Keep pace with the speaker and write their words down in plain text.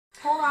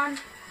Hold on.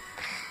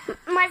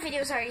 My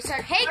video's already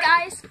started. Hey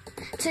guys,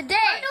 today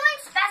we're doing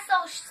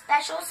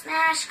special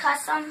smash,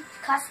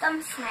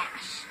 custom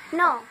smash.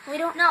 No, we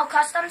don't. No,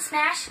 custom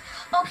smash.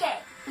 Okay,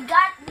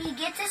 we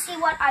get to see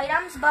what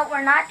items, but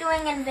we're not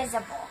doing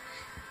invisible.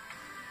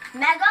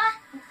 Mega.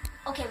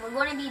 Okay, we're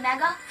going to be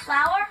mega,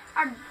 flower,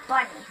 or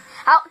bunny.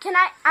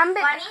 I'm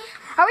big. Bunny.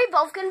 Are we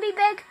both gonna be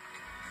big?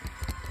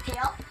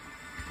 Tail.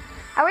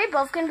 Are we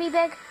both gonna be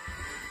big?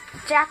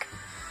 Jack.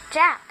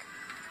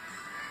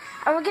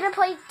 Are we gonna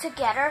play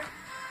together?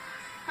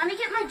 Let me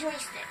get my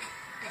joystick.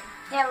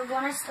 Yeah, we're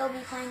going to still be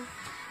playing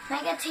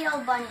Mega Tail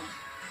Bunny.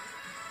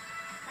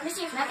 Let me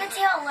see if Mega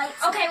Tail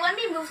lights. Okay, let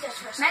me move this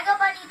for a second. Mega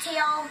Bunny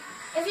Tail.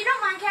 If you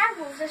don't mind, can I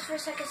move this for a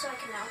second so I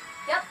can know?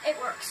 Yep, it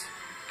works.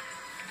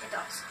 It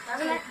does.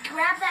 Doesn't it?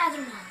 Grab the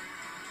other one.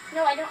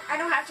 No, I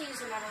don't have to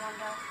use another one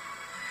though.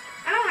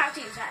 I don't have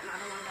to use that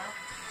another one though.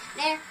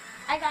 There,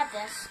 I got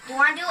this. Do you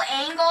want to do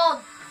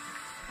angled?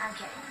 I'm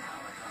kidding. No,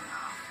 we're going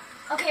off.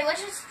 Okay,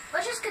 let's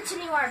just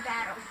continue our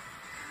battle.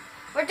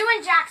 We're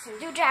doing Jackson.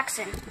 Do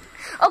Jackson.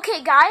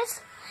 Okay, guys.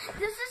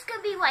 This is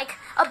going to be like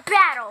a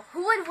battle.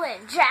 Who would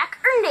win, Jack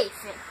or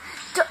Nathan?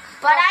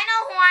 But I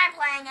know who I'm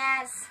playing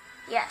as.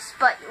 Yes,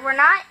 but we're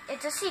not.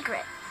 It's a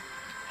secret.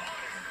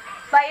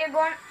 But you're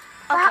going...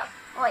 Okay.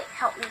 Wait,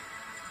 help me.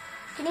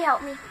 Can you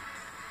help me?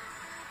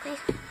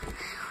 Please?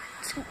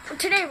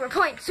 Today we're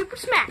playing Super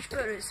Smash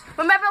Bros.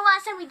 Remember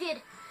last time we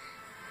did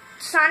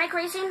Sonic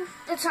Racing?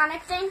 The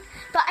Sonic thing?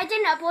 But I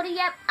didn't upload it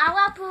yet. I'll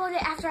upload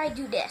it after I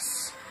do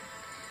this.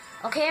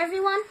 Okay,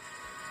 everyone?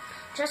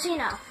 Just so you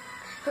know.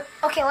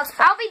 Okay, let's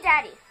play. I'll be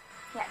Daddy.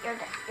 Yeah, you're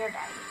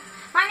Daddy.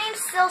 My name's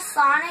still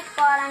Sonic,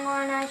 but I'm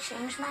going to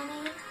change my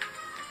name.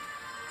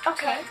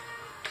 Okay.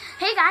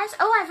 Hey, guys.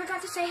 Oh, I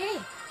forgot to say hey.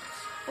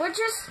 We're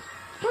just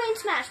playing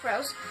Smash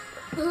Bros.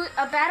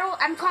 A battle.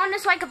 I'm calling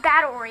this like a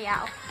battle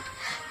royale.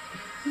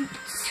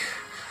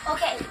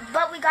 Okay,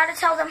 but we got to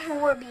tell them who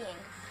we're being.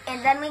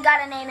 And then we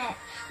got to name it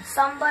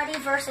somebody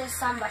versus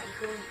somebody.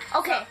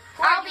 Okay,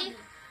 so, I'll be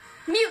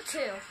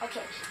Mewtwo.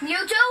 Okay,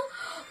 Mewtwo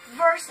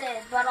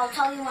versus, but I'll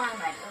tell you when I'm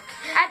ready.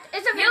 Okay?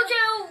 It's a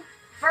Mewtwo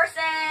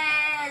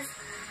versus,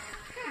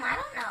 I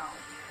don't know.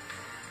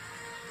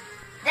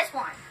 This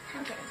one.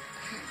 I'm kidding.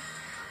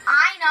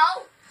 I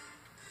know.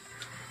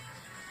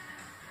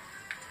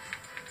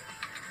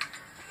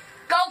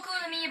 Goku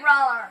the Mii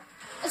Brawler.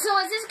 So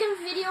is this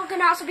video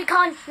gonna also be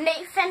called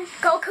Nathan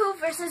Goku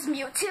versus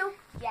Mewtwo?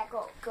 Yeah,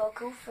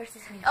 Goku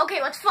versus Mewtwo.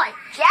 Okay, let's fight.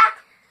 Jack,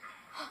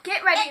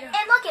 get ready. And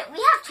look,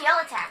 we have tail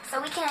attack,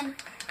 so we can.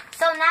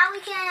 So now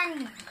we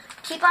can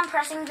keep on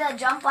pressing the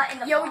jump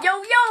button. Yo.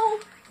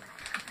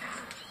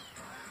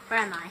 Where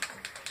am I?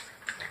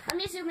 Let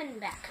me zoom in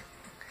back.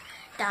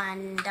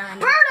 Dun.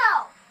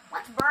 Birdo.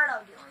 What's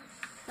Birdo doing?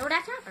 No,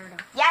 that's not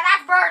Birdo. Yeah,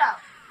 that's Birdo.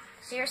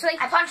 Seriously?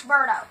 I punched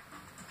Birdo.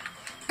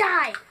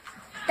 Die.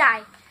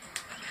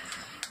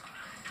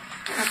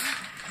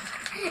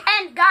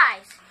 And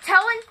guys,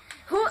 tell me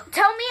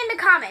in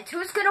the comments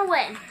who's gonna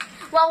win.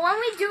 Well, when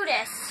we do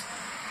this,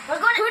 we're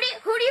gonna. Who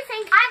do you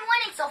think? I'm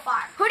winning so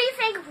far. Who do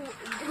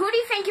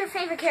you think your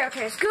favorite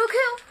character is?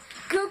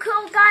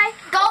 Goku guy?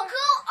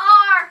 Goku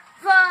or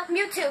the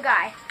Mewtwo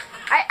guy?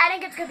 I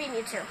think it's gonna be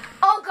Mewtwo.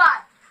 Oh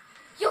God,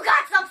 you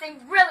got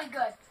something really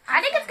good.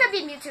 I think it's gonna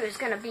be Mewtwo is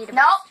gonna be the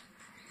Nope. best.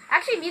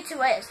 Actually,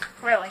 Mewtwo is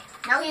really.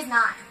 No, he's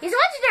not. He's a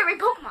legendary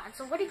Pokemon,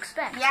 so what do you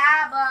expect?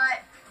 Yeah,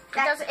 but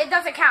it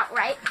doesn't count,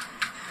 right?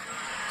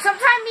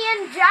 Sometime me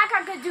and Jack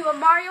are gonna do a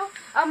Mario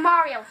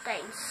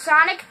thing.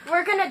 Sonic,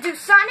 we're gonna do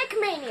Sonic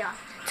Mania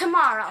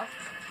tomorrow.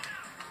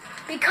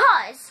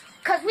 Because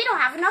we don't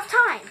have enough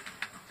time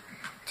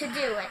to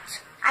do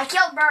it. I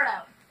killed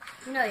Birdo.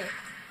 No, you.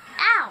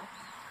 Ow.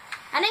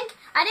 I think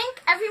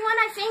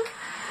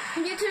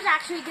Mewtwo's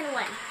actually gonna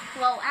win.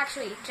 Well,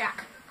 actually,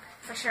 Jack,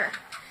 for sure.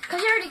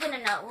 Because you're already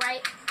gonna know,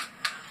 right?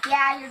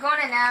 Yeah, you're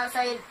gonna know.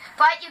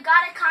 But you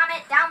gotta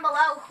comment down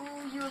below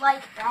who you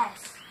like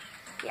best.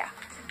 Yeah.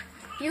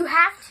 You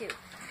have to,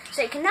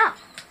 so you can know.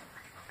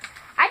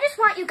 I just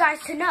want you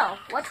guys to know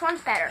which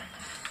one's better.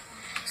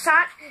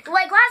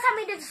 Like last time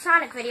we did the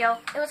Sonic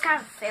video, it was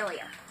kind of a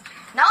failure.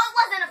 No, it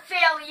wasn't a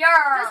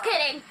failure. Just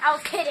kidding. I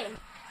was kidding.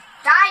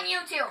 Die,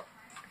 Mewtwo.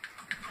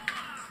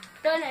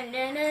 That's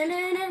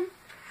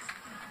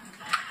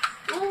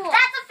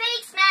a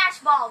fake smash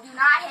ball. Do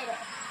not hit it.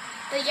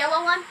 The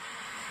yellow one?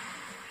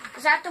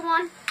 Is that the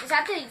one? Is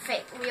that the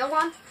fake real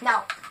one?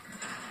 No.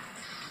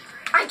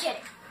 I'm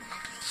kidding.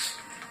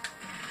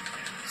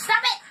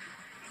 Stop it!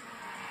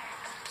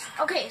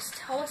 Okay,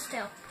 hold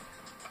still.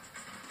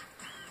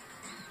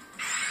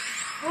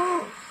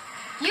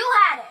 You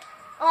had it.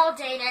 Oh,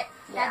 dang it.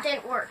 Yeah. That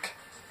didn't work.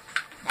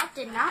 That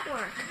did not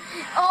work.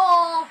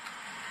 Oh,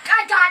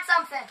 I got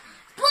something.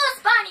 Blue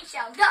Spiny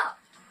Shell, go.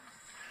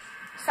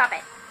 Stop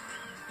it.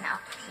 No,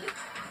 you.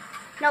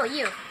 No,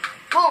 you.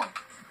 Boom.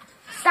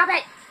 Stop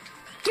it.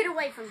 Get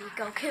away from me,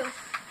 Goku.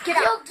 Get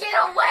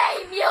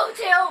away,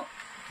 Mewtwo.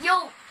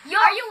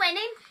 Are you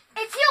winning?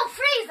 It's you,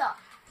 Frieza.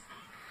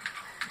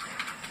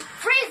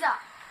 Frieza.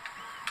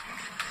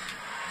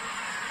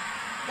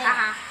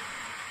 Uh-huh.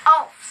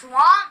 Oh,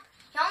 Swamp.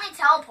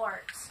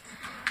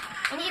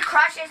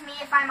 crushes me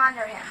if I'm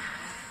under him.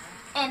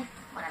 And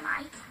what am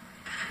I?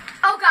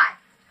 Oh God.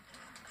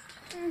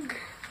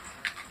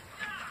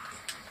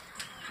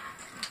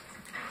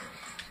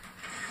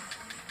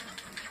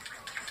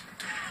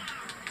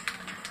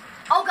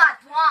 Oh God,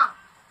 Wong.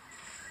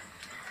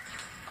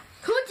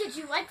 Who did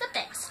you like the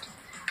best?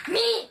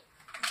 Me.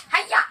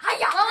 Hiya,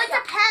 hiya. Well, it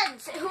hiya.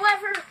 depends.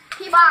 Whoever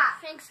people Bah.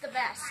 thinks the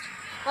best.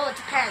 Well, it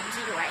depends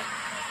either way.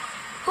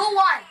 Who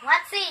won?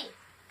 Let's see.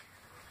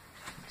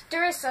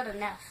 There is sudden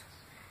death.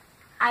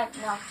 I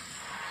know.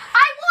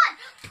 I won.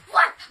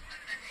 What?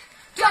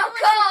 Go,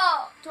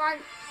 go. Do I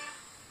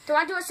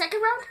want to do a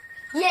second round?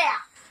 Yeah,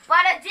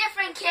 but a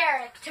different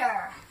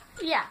character.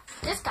 Yeah.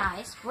 This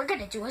guys, we're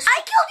gonna do a.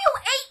 I killed you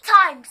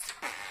 8 times.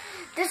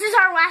 This is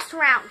our last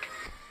round.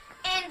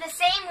 In the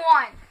same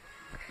one.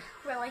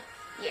 Really?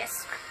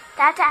 Yes.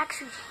 That's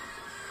actually.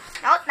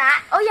 No, it's not.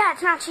 Oh yeah,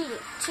 it's not cheating.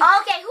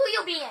 Okay, who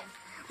you being?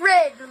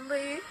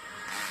 Ridley.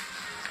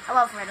 I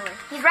love Ridley.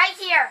 He's right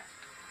here.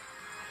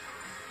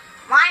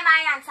 Why am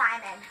I on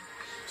Simon?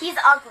 He's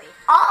ugly.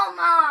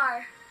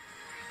 Omar.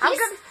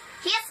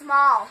 He is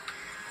small.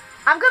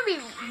 I'm gonna be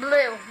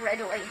blue.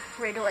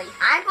 Ridley.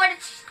 I'm going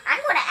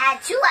to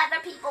add 2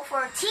 other people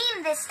for a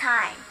team this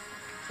time.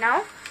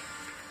 No.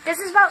 This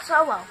is about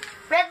solo.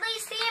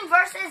 Ridley's team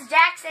versus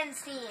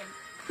Jackson's team.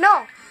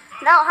 No.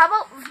 How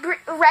about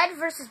red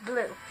versus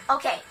blue?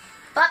 Okay,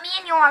 but me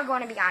and you are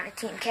going to be on a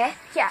team, okay?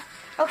 Yeah.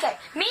 Okay,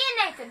 me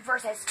and Nathan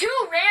versus 2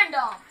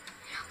 random.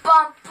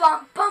 Bum,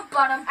 bum, bum,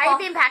 bum, Are you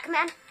being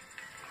Pac-Man?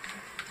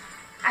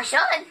 I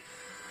should.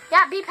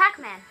 Yeah, be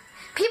Pac-Man.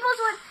 People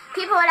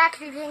would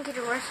actually think it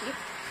was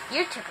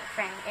YouTuber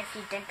friend if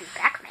you did be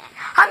Pac-Man.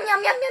 Yum,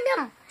 yum, yum,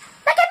 yum.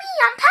 Look at me,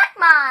 I'm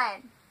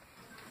Pac-Man.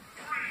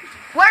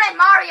 We're in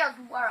Mario's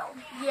world.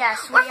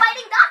 Yes, We're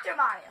fighting Dr.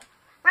 Mario.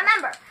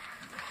 Remember,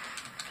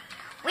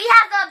 we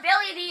have the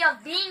ability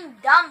of being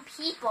dumb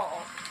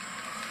people.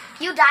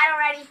 You died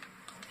already?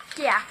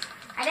 Yeah.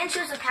 I didn't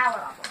choose the power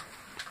level.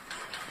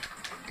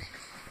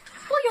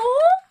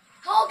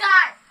 Oh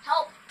God,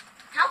 help.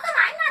 How come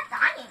I'm not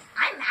dying?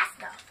 I'm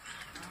messed up.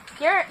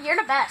 You're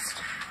the best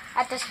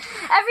at this.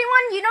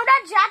 Everyone, you know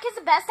that Jack is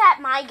the best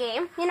at my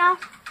game, you know?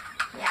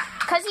 Yeah.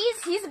 Because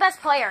he's the best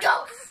player.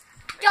 Ghost.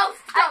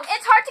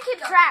 It's hard to keep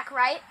track,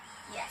 right?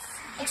 Yes.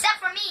 Except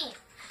for me.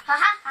 Ha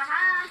ha ha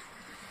ha.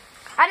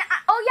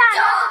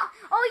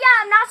 Oh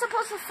yeah, I'm not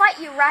supposed to fight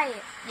you,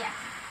 right? Yeah.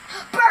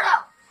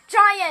 Birdo.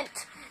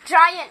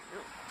 Giant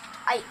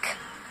Ike.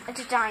 It's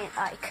a giant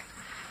Ike.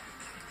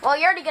 Well,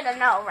 you're already gonna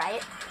know,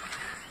 right?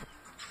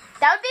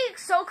 That would be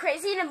so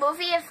crazy in a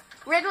movie if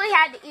Ridley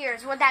had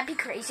ears. Would that be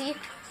crazy?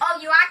 Oh,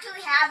 you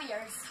actually have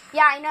ears.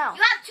 Yeah, I know.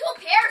 You have 2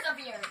 pairs of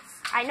ears.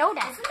 I know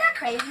that. Isn't that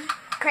crazy?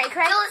 Cray.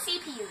 Still the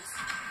CPUs.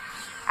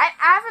 I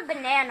have a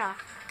banana.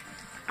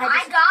 I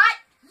got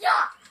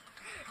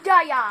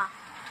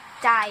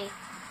Die.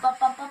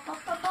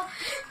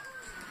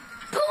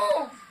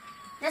 Boom.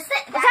 Is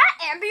that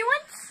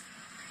ambulance?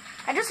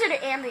 I just did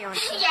an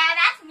ambulance. Yeah,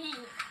 that's me.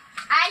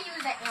 I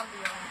use an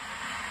ambulance.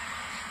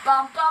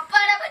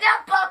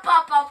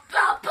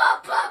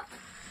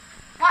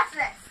 Watch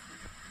this.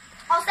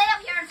 I'll stay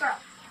up here and throw.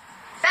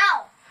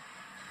 Bell.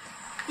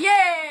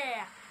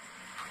 Yeah.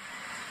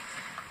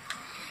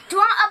 Do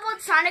you want to upload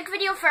Sonic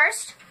video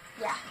first?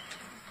 Yeah.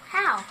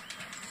 How?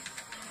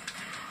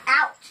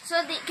 Ouch.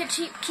 So that you can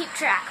keep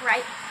track,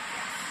 right?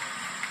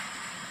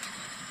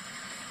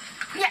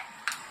 Yeah.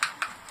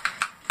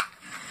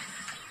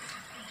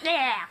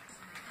 Yeah.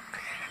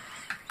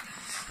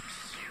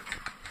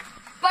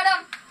 But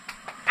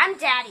I'm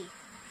Daddy.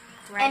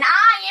 Right? and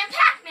I am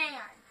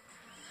Pac-Man.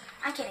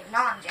 I'm kidding. No,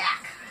 I'm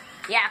Jack.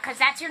 Yeah, because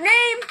that's your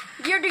name.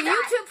 You're the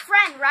YouTube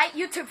friend, right?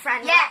 YouTube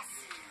friend. Yes. Right?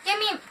 Give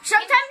me.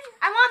 Sometimes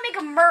I want to make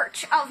a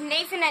merch of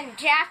Nathan and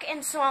Jack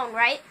and Sloan,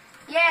 right?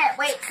 Yeah.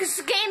 Wait.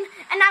 Cause game,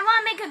 and I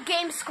want to make a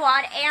game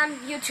squad and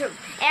YouTube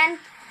and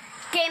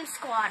game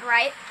squad,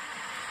 right?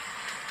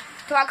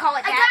 Do I call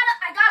it that?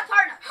 I got a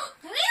partner.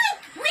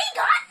 We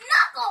got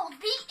Knuckles,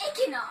 the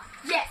Echidna.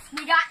 Yes,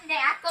 we got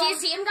Knuckles. Do you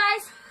see him,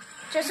 guys?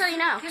 Just so you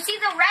know. You see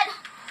the red?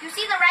 You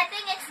see the red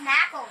thing? It's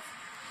Knuckles.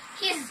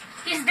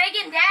 He's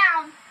digging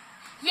down.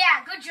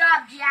 Yeah, good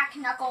job, Jack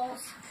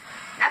Knuckles.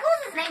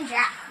 Knuckles is named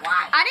Jack.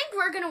 Why? I think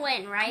we're gonna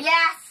win, right?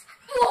 Yes.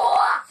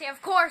 See,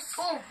 of course.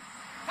 Boom.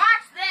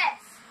 Watch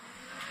this.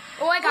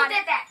 Oh, I got Who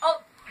did that?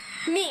 Oh,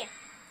 me.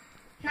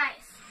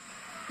 nice.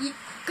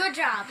 Good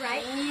job,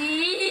 right?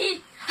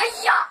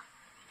 Hiya!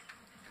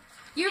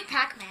 You're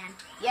Pac-Man.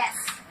 Yes.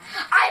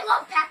 I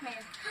love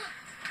Pac-Man.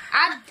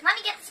 Let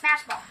me get the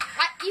Smash Ball.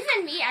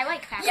 Even me, I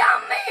like Pac-Man.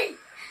 Yummy!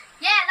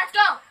 Yeah, let's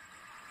go.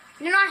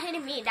 You're not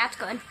hitting me. That's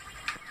good.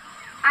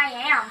 I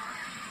am.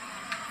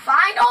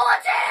 Final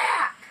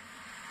attack!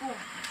 Boom.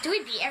 Do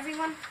we beat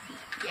everyone?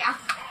 Yeah.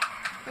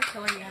 We're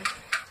killing them.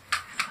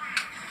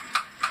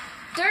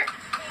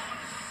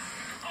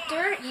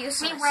 They're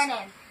useless. We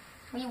winning.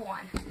 We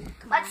won.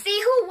 Let's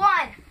see who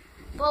won.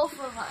 Both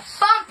of us.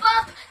 Bump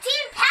up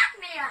Team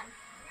Pac-Man.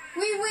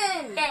 We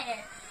win.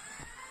 Yeah.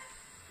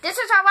 This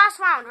is our last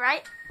round,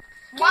 right?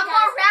 One more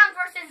round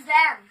versus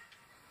them.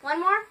 One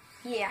more?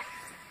 Yeah.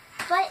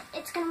 But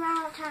it's gonna run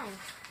out of time.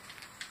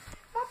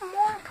 One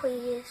more,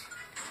 please.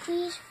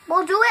 Please.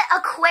 We'll do it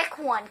a quick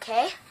one,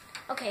 okay?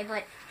 Okay,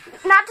 but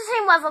not the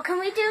same level. Can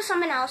we do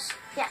something else?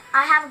 Yeah,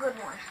 I have a good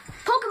one.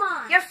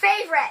 Pokemon. Your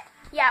favorite.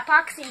 Yeah,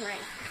 boxing ring.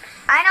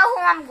 I know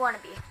who I'm going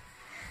to be.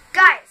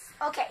 Guys,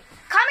 okay.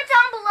 Comment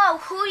down below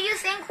who you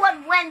think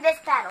would win this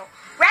battle.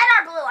 Red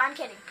or blue? I'm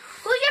kidding.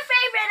 Who's your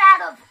favorite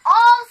out of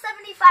all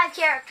 75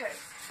 characters?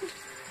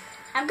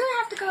 I'm gonna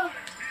have to go.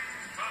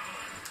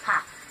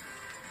 Huh.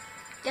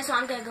 Guess what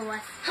I'm gonna go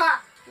with? Huh.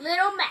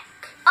 Little Mac.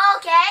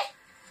 Okay.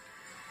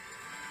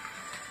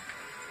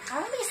 I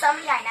want to be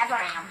somebody I never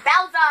am.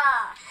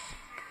 Bowser.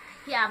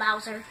 Yeah,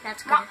 Bowser.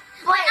 That's good.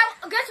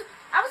 Wait. Guess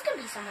I was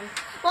gonna be someone.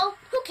 Well,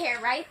 who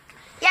cares, right?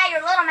 Yeah,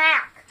 you're Little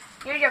Mac.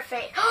 You're your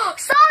favorite.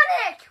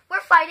 Sonic!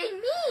 We're fighting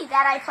me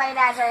that I played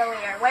as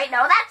earlier. Wait,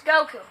 no, that's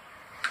Goku.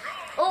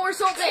 Oh, we're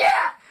so big.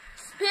 Yeah.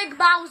 Big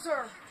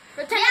Bowser.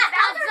 Pretend Yeah, it's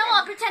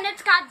Godzilla. Pretend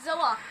it's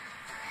Godzilla.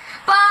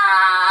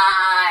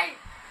 Bye!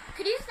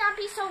 Could you not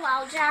be so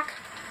loud, Jack?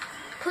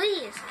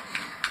 Please.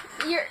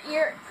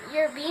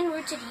 You're being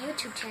rude to the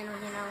YouTube channel,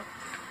 you know.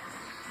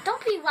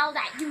 Don't be loud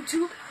at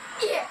YouTube.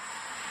 Yeah.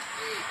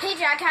 Hey,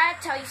 Jack, can I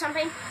tell you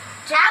something?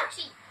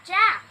 Ouchie.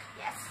 Jack,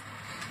 Yes.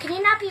 can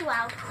you not be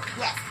loud?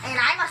 Yes, and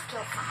I must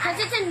kill Sonic. Because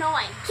it's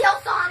annoying. Kill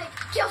Sonic!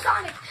 Kill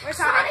Sonic! Where's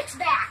Sonic? Sonic's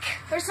back.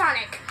 Where's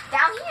Sonic?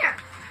 Down here.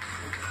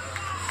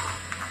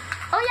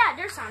 Oh, yeah,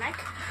 there's Sonic.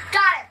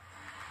 Got it.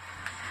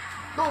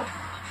 Boom.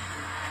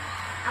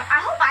 I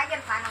hope I get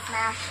a Final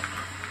Smash.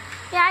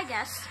 Yeah, I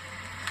guess.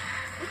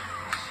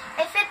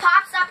 If it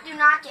pops up, do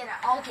not get it.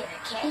 I'll get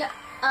it, okay? No,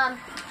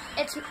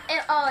 it's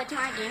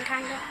my game,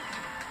 kind of.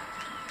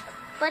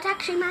 But it's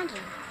actually my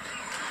game.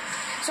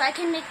 So I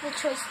can make the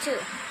choice, too.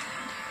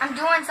 I'm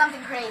doing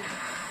something crazy.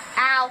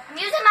 Ow. I'm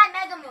using my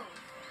Mega Move.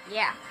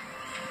 Yeah.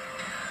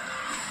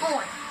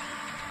 Boom.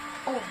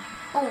 Boom.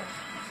 Boom.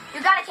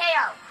 You got a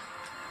KO.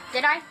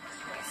 Did I?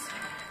 Yes.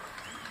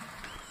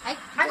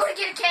 I'm going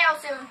to get a KO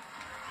soon.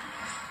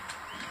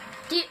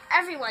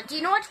 Everyone, do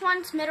you know which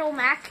one's Middle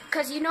Mac?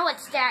 Because you know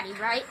it's Daddy,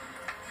 right?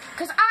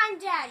 Because I'm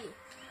Daddy.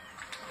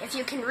 If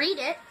you can read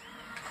it.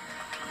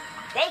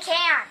 They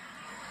can.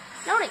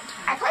 No, they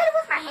can't. I played it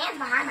with my hands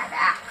behind my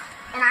back.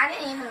 And I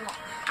didn't even look.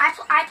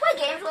 I play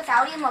games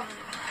without even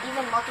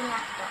looking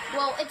at the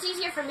Well, it's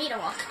easier for me to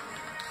look.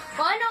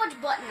 Well, I know which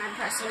button I'm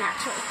pressing,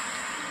 actually.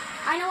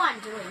 I know what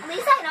I'm doing. At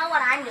least I know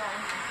what I'm doing.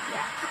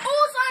 Yeah.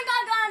 Oh, Sonic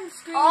got guns!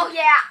 Oh,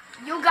 yeah.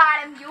 You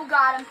got him. You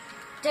got him.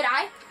 Did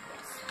I?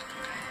 Yes.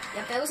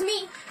 Yep, that was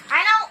me.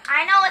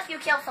 I know if you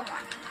kill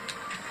someone.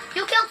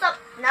 You killed some.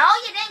 No,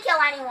 you didn't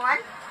kill anyone.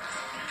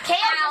 KO.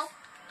 Ow.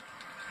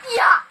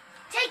 Yeah.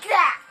 Take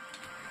that.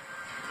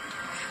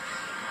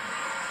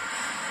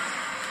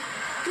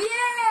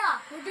 Yeah!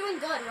 We're doing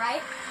good,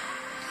 right?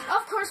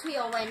 Of course we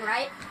all win,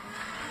 right?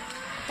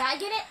 Did I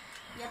get it?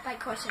 Yep, of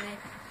course I did.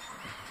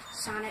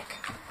 Sonic.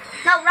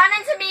 No, run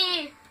into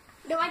me.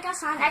 No, I got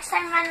Sonic. Next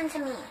time, run into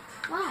me.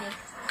 Why?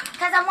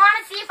 Because I want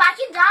to see if I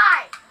can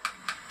die.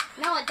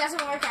 No, it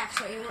doesn't work,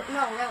 actually.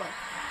 No, really.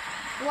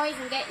 It won't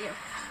even get you.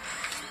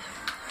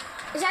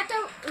 Is that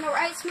the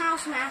right Smash?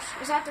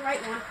 Is that the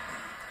right one?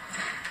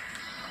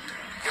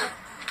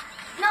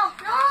 No,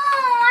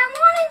 I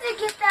wanted to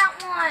get that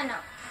one.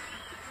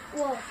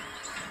 Whoa.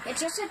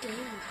 It's just a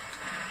game.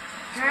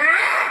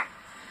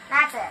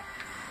 That's it.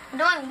 I'm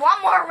doing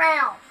one more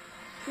round.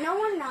 No,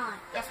 we're not.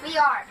 Yes, we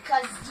are.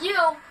 Because you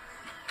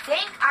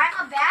think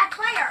I'm a bad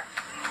player.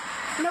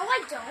 No,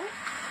 I don't.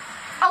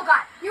 Oh,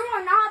 God. You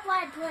are not a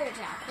bad player,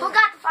 Jack. Who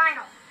got the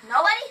final?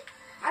 Nobody?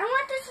 I don't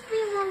want this to be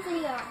a long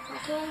video,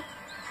 okay?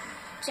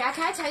 Jack,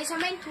 can I tell you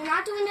something? We're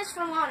not doing this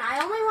for long. I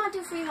only want to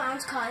do 3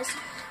 rounds because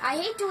I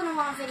hate doing a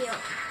long video.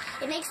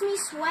 It makes me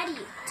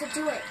sweaty to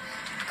do it.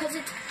 Because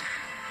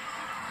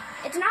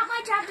it's not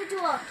my job to do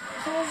a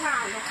whole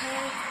round,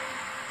 okay?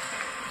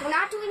 We're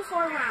not doing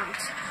 4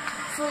 rounds.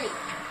 3.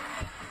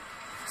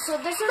 So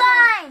this is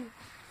Fine.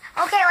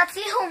 Okay, let's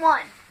see who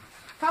won.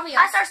 probably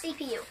Us or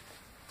CPU?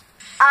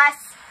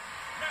 Us.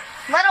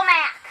 Little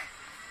Mac.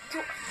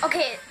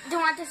 Okay,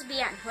 don't want this to be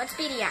the end. Let's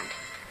be the end.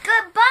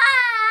 Goodbye.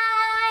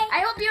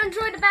 I hope you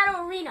enjoyed the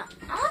Battle Arena.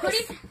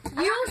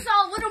 You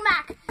saw Little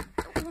Mac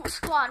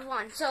Squad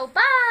 1, so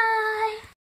bye!